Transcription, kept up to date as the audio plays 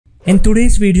In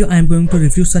today's video, I am going to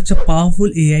review such a powerful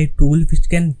AI tool which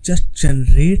can just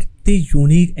generate the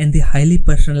unique and the highly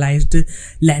personalized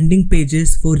landing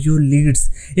pages for your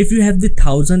leads. If you have the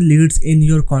 1000 leads in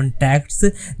your contacts,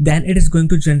 then it is going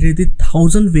to generate the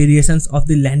 1000 variations of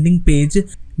the landing page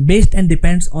based and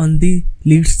depends on the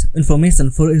leads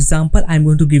information. For example, I'm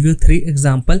going to give you 3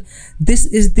 examples. This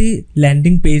is the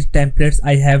landing page templates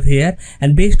I have here,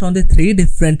 and based on the 3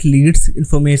 different leads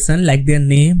information like their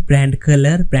name, brand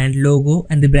color, brand logo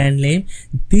and the brand name,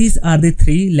 these are the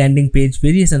 3 landing page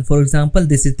variations. For example,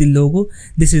 this is the logo,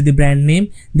 this is the brand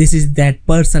name, this is that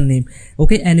person name.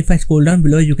 Okay, and if I scroll down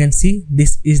below, you can see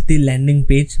this is the landing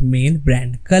page main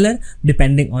brand color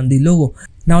depending on the logo.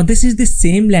 Now this is the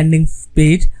same landing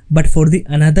page but for the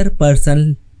another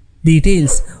person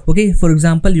details. Okay, for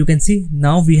example, you can see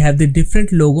now we have the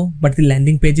different logo but the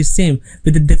landing page is same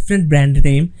with a different brand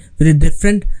name, with a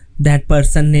different that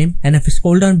person name, and if you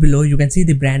scroll down below, you can see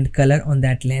the brand color on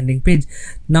that landing page.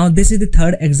 Now this is the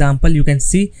third example. You can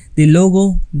see the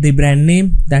logo, the brand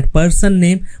name, that person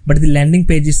name, but the landing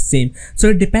page is same. So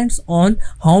it depends on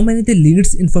how many the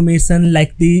leads information,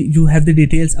 like you have the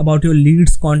details about your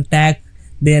leads contact,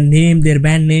 their name, their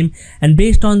brand name, and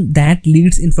based on that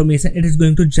leads information, it is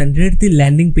going to generate the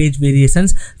landing page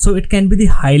variations. So it can be the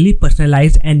highly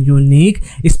personalized and unique,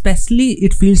 especially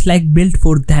it feels like built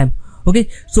for them. Okay,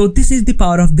 so this is the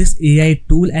power of this AI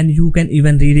tool, and you can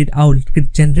even read it out. It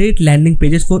can generate landing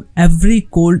pages for every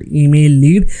cold email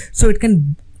lead, so it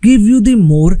can give you the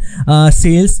more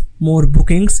sales, more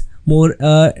bookings, more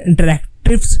interactives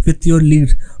with your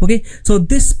leads. Okay, so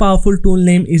this powerful tool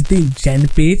name is the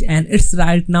GenPage, and it's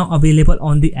right now available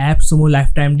on the AppSumo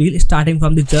lifetime deal starting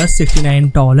from the just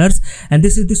 $69, and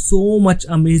this is the so much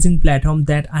amazing platform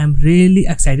that I'm really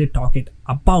excited to talk it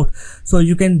about. So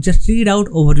you can just read out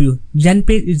overview.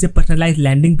 GenPage is a personalized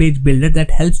landing page builder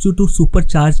that helps you to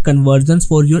supercharge conversions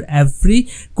for your every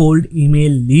cold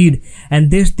email lead.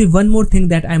 And there's the one more thing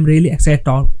that I'm really excited to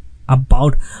talk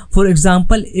about. For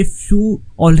example, if you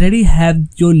already have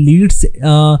your leads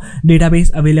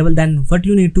database available, then what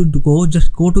you need to do,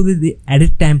 just go to the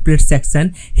edit template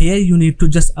section. Here you need to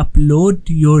just upload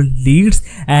your leads,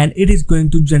 and it is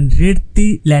going to generate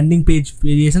the landing page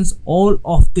variations, all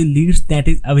of the leads that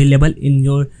is available in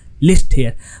your list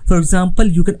here. For example,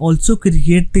 you can also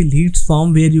create the leads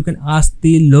form where you can ask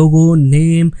the logo,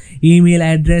 name, email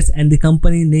address and the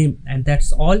company name, and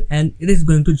that's all, and it is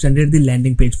going to generate the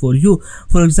landing page for you.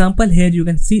 For example, here you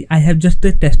can see I have just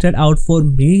tested out for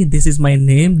me. This is my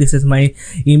name, this is my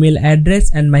email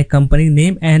address and my company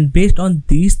name, and based on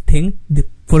these things,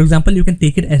 for example, you can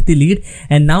take it as the lead,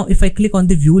 and now if I click on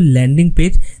the view landing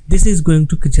page, this is going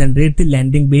to generate the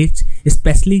landing page,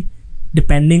 especially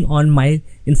depending on my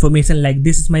information, like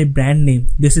this is my brand name,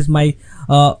 this is my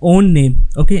own name.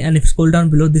 Okay, and if you scroll down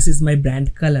below, this is my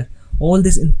brand color. All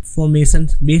this information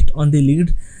based on the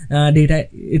lead data,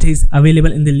 it is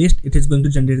available in the list. It is going to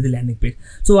generate the landing page.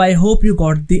 So I hope you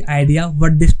got the idea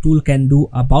what this tool can do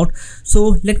about.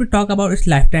 So let me talk about its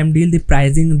lifetime deal, the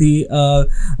pricing,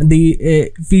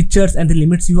 the features and the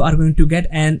limits you are going to get,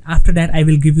 and after that I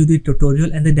will give you the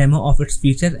tutorial and the demo of its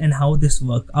features and how this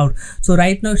work out. So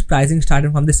right now its pricing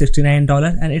starting from the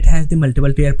 $69, and it has the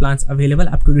multiple tier plans available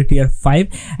up to the tier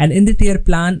 5, and in the tier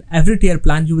plan, every tier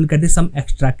plan you will get some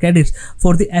extra credits.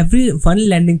 For the every one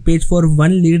landing page for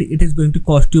one lead, it is going to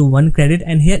cost you 1 credit,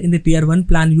 and here in the tier 1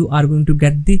 plan you are going to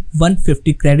get the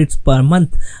 150 credits per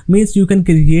month. Means you can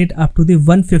create up to the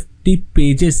 150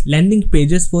 pages, landing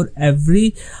pages for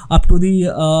every up to the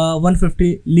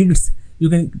 150 leads you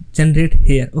can generate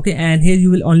here. Okay, and here you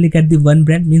will only get the one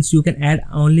brand, means you can add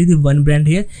only the one brand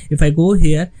here. If I go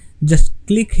here, just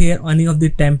click here on any of the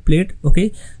template.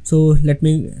 Okay, so let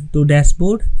me to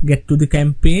dashboard, get to the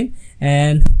campaign,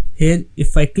 and here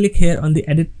if I click here on the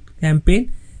edit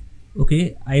campaign,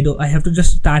 okay, I have to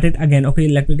just start it again. Okay,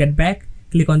 let me get back,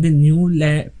 click on the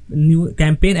new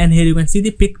campaign, and here you can see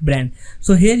the pick brand.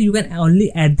 So here you can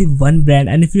only add the one brand,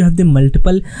 and if you have the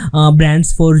multiple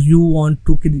brands for you want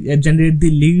to generate the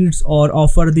leads or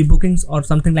offer the bookings or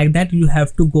something like that, you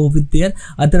have to go with their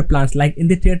other plans. Like in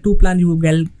the tier 2 plan, you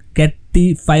will get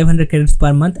the 500 credits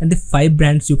per month and the 5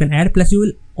 brands you can add, plus you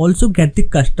will also get the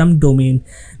custom domain.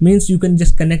 Means you can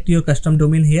just connect your custom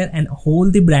domain here, and all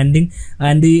the branding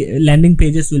and the landing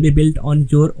pages will be built on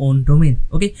your own domain.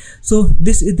 Okay, so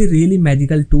this is the really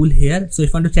magical tool here. So if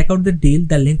you want to check out the deal,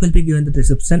 the link will be given in the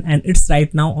description, and it's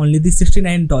right now only the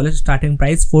 $69 starting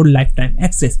price for lifetime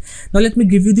access. Now let me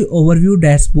give you the overview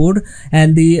dashboard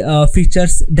and the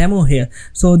features demo here.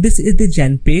 So this is the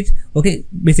GenPage. Okay,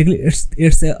 basically it's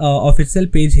official official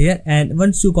page here, and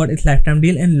once you got its lifetime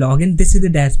deal and login, this is the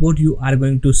dashboard you are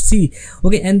going to see.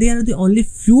 Okay, and there are the only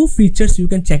few features you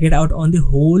can check it out on the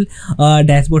whole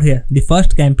dashboard here. The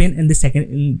first, campaign, and the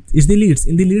second is the leads.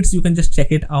 In the leads you can just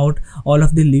check it out all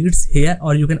of the leads here,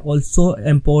 or you can also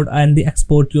import and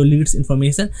export your leads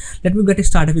information. Let me get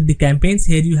started with the campaigns.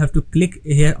 Here you have to click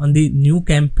here on the new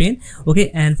campaign. Okay,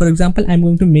 and for example I'm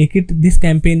going to make it, this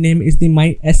campaign name is the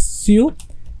my SEO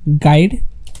guide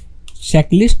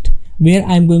checklist, where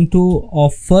I'm going to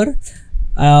offer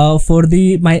for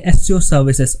the my SEO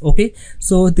services. Okay,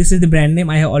 so this is the brand name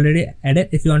I have already added.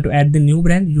 If you want to add the new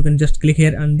brand, you can just click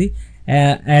here on the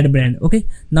add brand. Okay,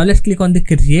 now let's click on the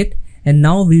create, and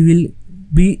now we will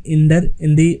be in the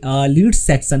leads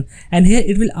section, and here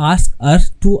it will ask us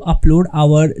to upload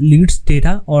our leads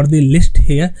data or the list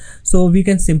here. So we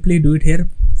can simply do it here.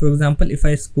 For example, if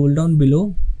I scroll down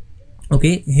below,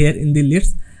 okay, here in the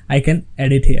list I can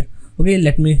edit here. Okay,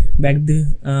 let me back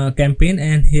the campaign,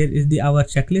 and here is the our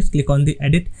checklist. Click on the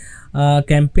edit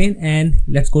campaign, and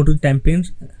let's go to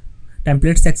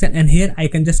template section, and here I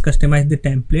can just customize the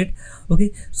template.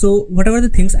 Okay, so whatever the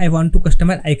things I want to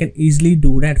customize, I can easily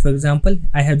do that. For example,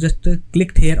 I have just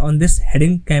clicked here on this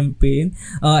heading campaign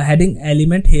heading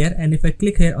element here, and if I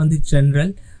click here on the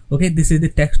general, okay, this is the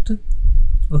text.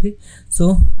 Okay,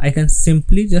 so I can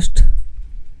simply just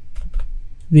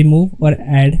remove or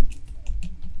add.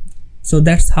 So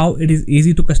that's how it is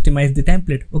easy to customize the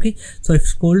template. Okay, so if you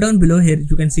scroll down below here,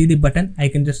 you can see the button. I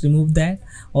can just remove that,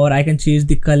 or I can change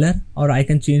the color, or I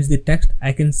can change the text.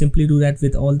 I can simply do that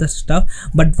with all the stuff.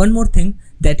 But one more thing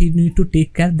that you need to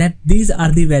take care, that these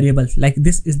are the variables. Like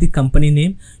this is the company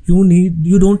name.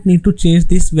 You don't need to change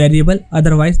this variable,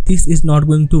 otherwise this is not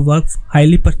going to work.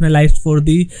 Highly personalized for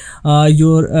the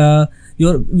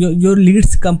your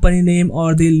leads company name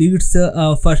or the leads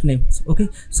first name. Okay,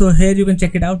 so here you can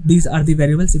check it out. These are the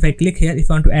variables. If I click here, if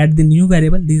I want to add the new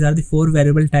variable, these are the 4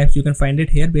 variable types. You can find it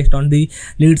here based on the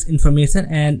leads information,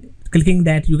 and clicking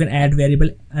that you can add variable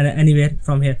anywhere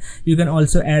from here. You can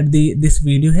also add this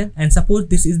video here, and suppose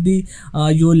this is the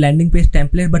your landing page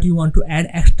template, but you want to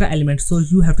add extra elements, so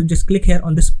you have to just click here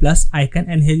on this plus icon,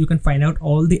 and here you can find out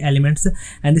all the elements,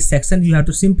 and this section you have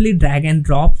to simply drag and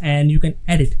drop, and you can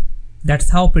edit.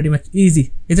 That's how pretty much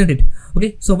easy, isn't it?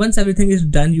 Okay, so once everything is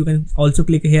done, you can also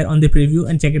click here on the preview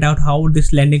and check it out how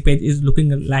this landing page is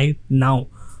looking like now.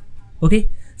 Okay,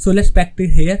 so let's back to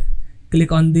here.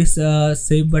 Click on this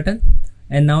save button,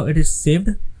 and now it is saved.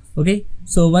 Okay,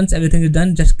 so once everything is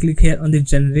done, just click here on the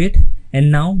generate,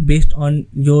 and now based on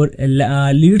your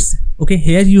leads, okay,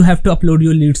 here you have to upload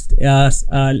your leads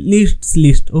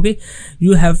list. Okay,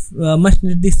 you have must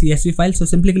need the CSV file, so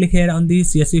simply click here on the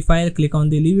CSV file, click on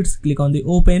the leads, click on the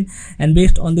open, and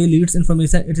based on the leads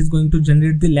information, it is going to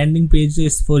generate the landing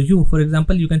pages for you. For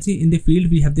example, you can see in the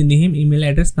field we have the name, email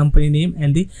address, company name,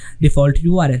 and the default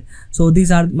URL. So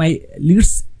these are my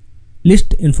leads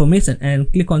list information,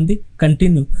 and click on the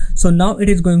continue. So now it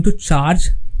is going to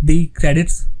charge the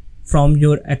credits from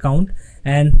your account,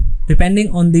 and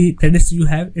depending on the credits you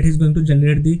have, it is going to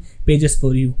generate the pages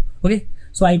for you. Okay,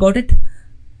 so I got it.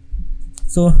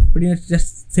 So pretty much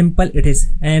just simple it is,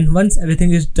 and once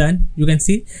everything is done, you can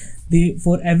see the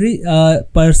for every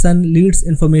person leads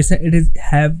information, it is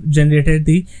have generated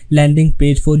the landing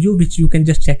page for you, which you can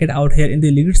just check it out here in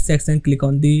the leads section. Click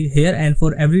on the here, and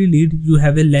for every lead you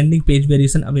have a landing page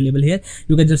variation available here.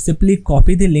 You can just simply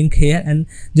copy the link here and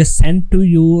just send to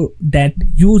you that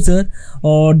user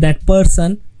or that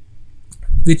person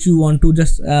which you want to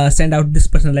just send out this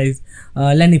personalized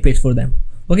landing page for them.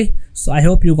 Okay, so I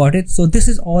hope you got it. So this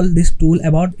is all this tool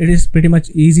about. It is pretty much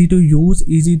easy to use,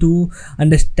 easy to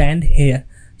understand here.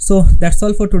 So that's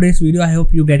all for today's video. I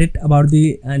hope you get it about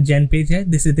the GenPage here.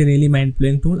 This is the really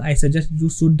mind-blowing tool. I suggest you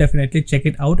should definitely check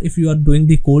it out. If you are doing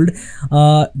the cold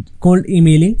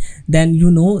emailing, then you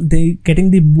know the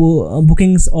getting the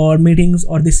bookings or meetings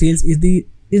or the sales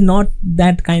is not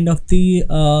that kind of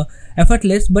the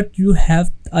effortless, but you have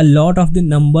a lot of the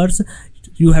numbers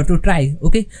you have to try.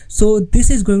 Okay, so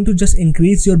this is going to just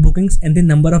increase your bookings and the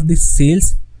number of the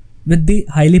sales with the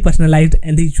highly personalized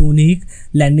and the unique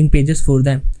landing pages for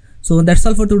them. So that's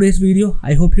all for today's video.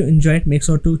 I hope you enjoyed. Make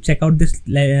sure to check out this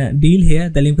deal here.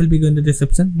 The link will be in the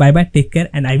description. Bye bye, take care,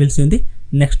 and I will see you in the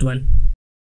next one.